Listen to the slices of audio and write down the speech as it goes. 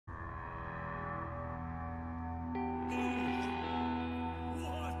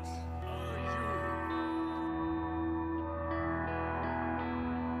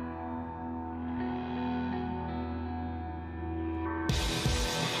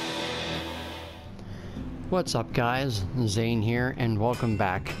What's up guys, Zane here and welcome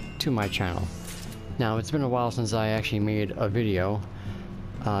back to my channel. Now it's been a while since I actually made a video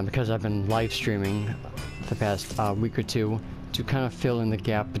because I've been live streaming the past week or two to kind of fill in the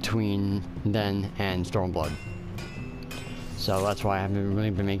gap between then and Stormblood. So that's why I haven't really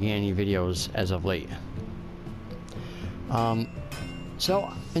been making any videos as of late. So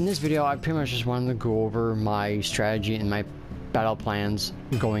in this video I pretty much just wanted to go over my strategy and my battle plans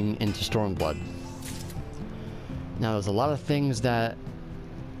going into Stormblood. Now there's a lot of things that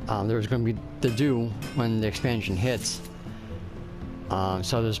there's going to be to do when the expansion hits.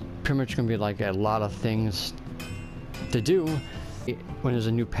 So there's pretty much going to be like a lot of things to do when there's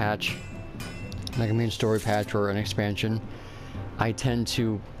a new patch, like a main story patch or an expansion. I tend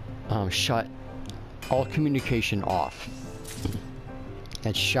to shut all communication off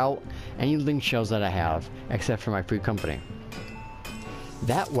and shout any link shells that I have except for my free company.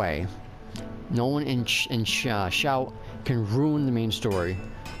 That way no one in shout can ruin the main story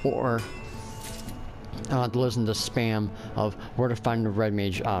or to listen to spam of where to find the red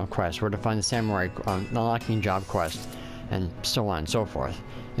mage quest, where to find the samurai unlocking job quest, and so on and so forth.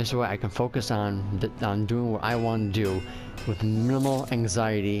 This way I can focus on doing what I want to do with minimal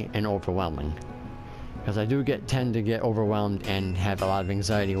anxiety and overwhelming. Because I do tend to get overwhelmed and have a lot of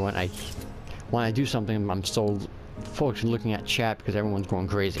anxiety when I do something. I'm so focused on looking at chat because everyone's going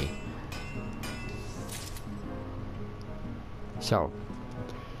crazy. So,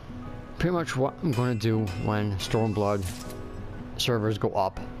 pretty much what I'm going to do when Stormblood servers go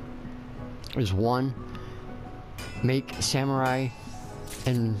up is 1, make samurai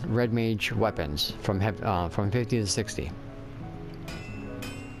and red mage weapons from 50 to 60.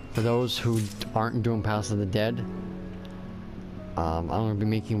 For those who aren't doing Palace of the Dead, I'm going to be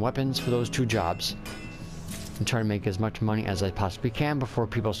making weapons for those 2 jobs and try to make as much money as I possibly can before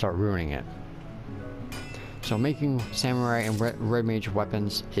people start ruining it. So making samurai and red mage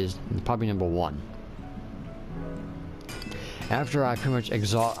weapons is probably number 1. After I pretty much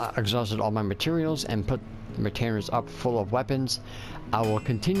exhausted all my materials and put the retainers up full of weapons, I will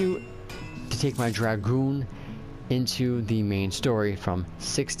continue to take my dragoon into the main story from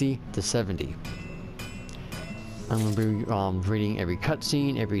 60 to 70. I'm going to be reading every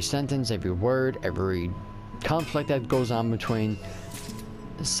cutscene, every sentence, every word, every conflict that goes on between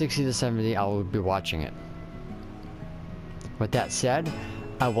 60 to 70. I will be watching it. With that said,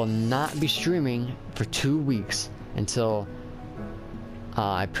 I will not be streaming for 2 weeks until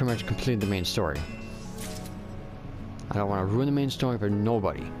I pretty much complete the main story. I don't want to ruin the main story for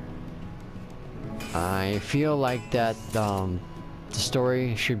nobody. I feel like that the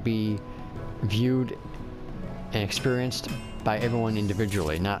story should be viewed and experienced by everyone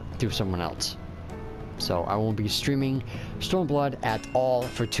individually, not through someone else. So I won't be streaming Stormblood at all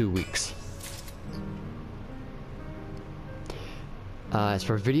for 2 weeks. As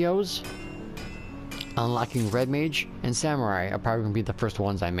for videos, unlocking red mage and samurai are probably going to be the first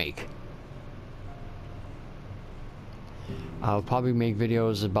ones I make. I'll probably make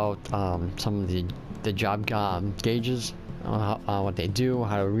videos about some of the job gauges, what they do,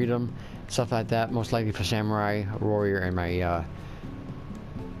 how to read them, stuff like that. Most likely for samurai, warrior, and my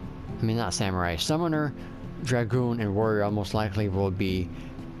not samurai, summoner, dragoon, and warrior. I most likely will be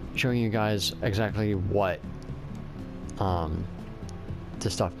showing you guys exactly what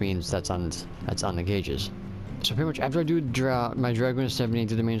this stuff means that's on the gauges. So pretty much after I do my dragoon 70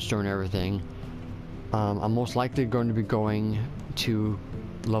 to the main store and everything, I'm most likely going to be going to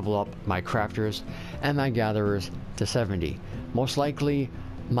level up my crafters and my gatherers to 70. Most likely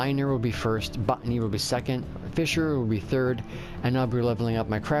miner will be first, botany will be second, fisher will be third, and I'll be leveling up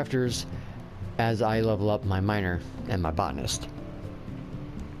my crafters as I level up my miner and my botanist.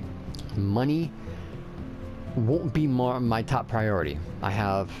 Money won't be my top priority. I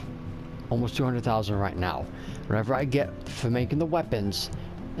have almost 200,000 right now. Whatever I get for making the weapons,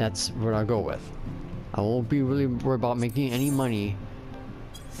 that's what I'll go with. I won't be really worried about making any money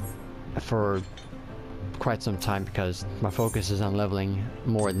for quite some time because my focus is on leveling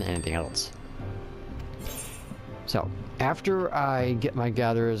more than anything else. So after I get my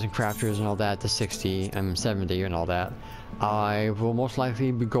gatherers and crafters and all that to 60 and 70 and all that, I will most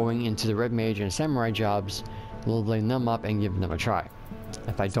likely be going into the red mage and samurai jobs, leveling them up and giving them a try.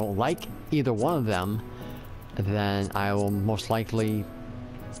 If I don't like either one of them, then I will most likely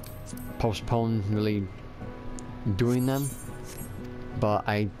postpone really doing them. But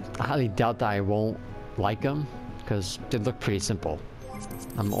I highly doubt that I won't like them because they look pretty simple.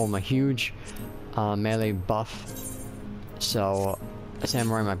 I'm a huge melee buff, so a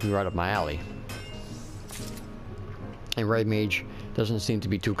samurai might be right up my alley. And red mage doesn't seem to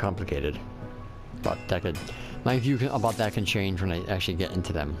be too complicated. but that could, my view about that can change when I actually get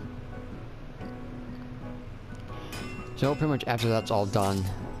into them. So pretty much after that's all done,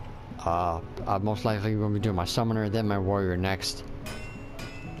 I'm most likely going to be doing my summoner, then my warrior next.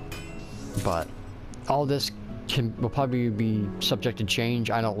 But all this will probably be subject to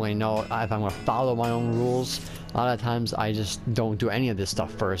change. I don't really know if I'm going to follow my own rules. A lot of times I just don't do any of this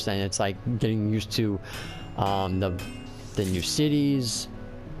stuff first, and it's like getting used to the new cities,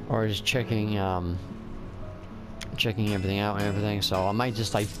 or just checking everything out and everything. So I might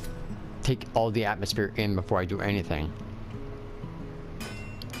just like take all the atmosphere in before I do anything.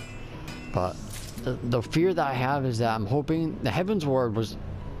 But the fear that I have is that I'm hoping the Heaven's Ward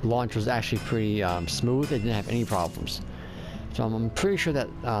launch was actually pretty smooth. It didn't have any problems. So I'm pretty sure that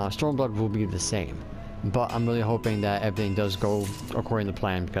Stormblood will be the same. But I'm really hoping that everything does go according to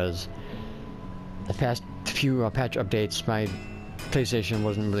plan, because the past few patch updates, my PlayStation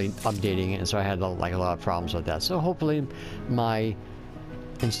wasn't really updating it, and so I had like a lot of problems with that. So hopefully my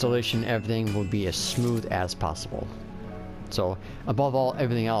installation, everything will be as smooth as possible. So above all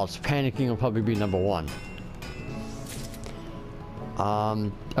everything else, panicking will probably be number one.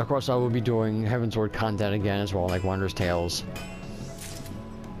 Of course I will be doing Heaven's Ward content again as well, like Wanderer's Tales.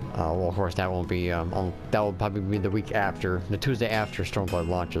 Well, of course that won't be, that will probably be the week after, the Tuesday after Stormblood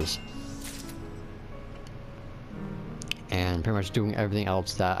launches. And pretty much doing everything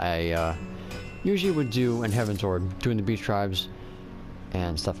else that I usually would do in Heaven's Ward, doing the beach tribes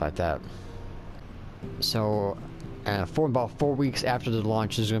and stuff like that. So for about 4 weeks after the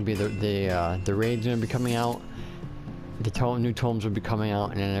launch is going to be the raid's going to be coming out. The new tomes will be coming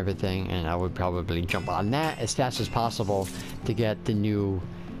out and everything, and I would probably jump on that as fast as possible to get the new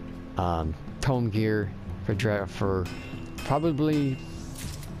tome gear for probably,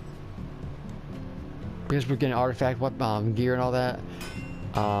 because we're getting artifact gear and all that.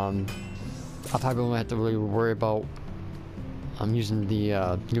 I probably won't have to really worry about using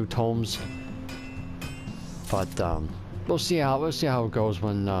the new tomes, but we'll see how it goes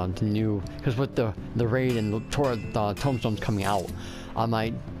when the new, because with the raid and the tombstones coming out, I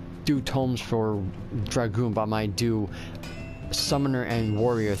might do tomes for Dragoon, but I might do Summoner and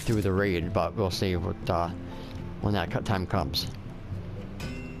Warrior through the raid. But we'll see what when that time comes.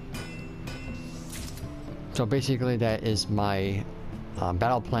 So basically, that is my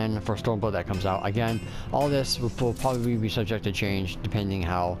battle plan for Stormblood that comes out. Again, all this will probably be subject to change depending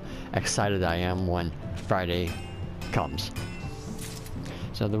how excited I am when Friday comes.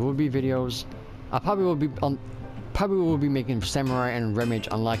 So there will be videos. I probably will be making Samurai and Red Mage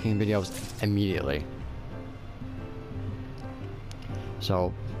unlocking videos immediately.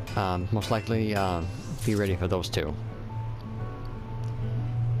 So most likely be ready for those two.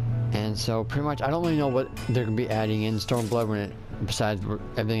 And so pretty much I don't really know what they're gonna be adding in Stormblood besides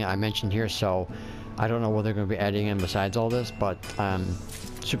everything I mentioned here. So I don't know what they're gonna be adding in besides all this, but I'm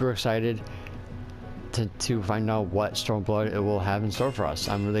super excited to find out what Stormblood it will have in store for us.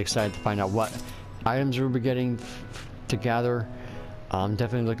 I'm really excited to find out what items we'll be getting to gather. I'm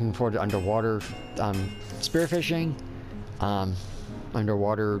definitely looking forward to underwater spearfishing,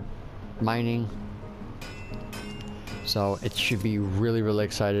 underwater mining. So it should be really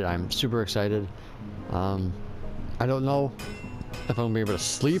excited. I'm super excited. I don't know if I'm gonna be able to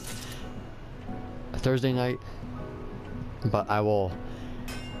sleep Thursday night, but I will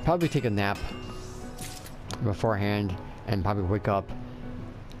probably take a nap beforehand and probably wake up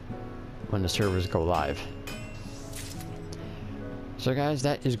when the servers go live. So guys,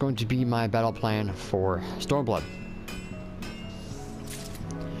 that is going to be my battle plan for Stormblood.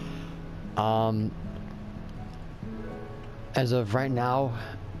 As of right now,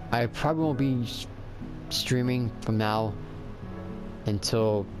 I probably won't be streaming from now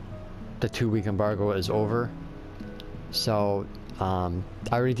until the 2-week embargo is over. So I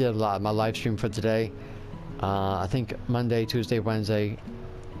already did a lot of my live stream for today. I think Monday, Tuesday, Wednesday,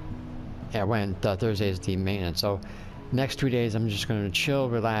 yeah, Thursday is the maintenance. So next 2 days I'm just going to chill,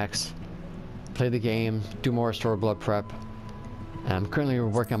 relax, play the game, do more Stormblood prep. And I'm currently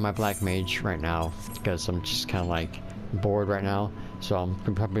working on my Black Mage right now because I'm just kind of like bored right now. So I'm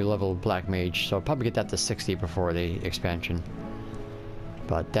gonna probably level Black Mage, so I'll probably get that to 60 before the expansion.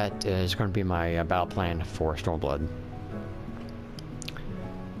 But that is going to be my battle plan for Stormblood.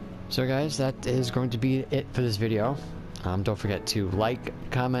 So guys, that is going to be it for this video. Don't forget to like,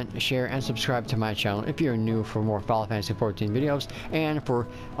 comment, share, and subscribe to my channel if you're new for more Final Fantasy XIV videos, and for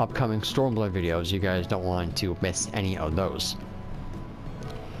upcoming Stormblood videos. You guys don't want to miss any of those.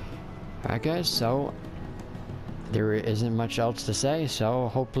 Alright guys, so there isn't much else to say, so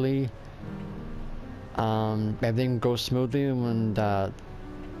hopefully everything goes smoothly when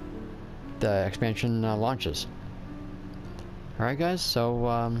the expansion launches. Alright guys,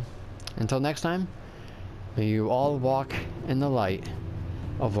 so until next time, may you all walk in the light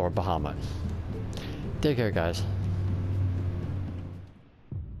of Lord Bahamut. Take care guys.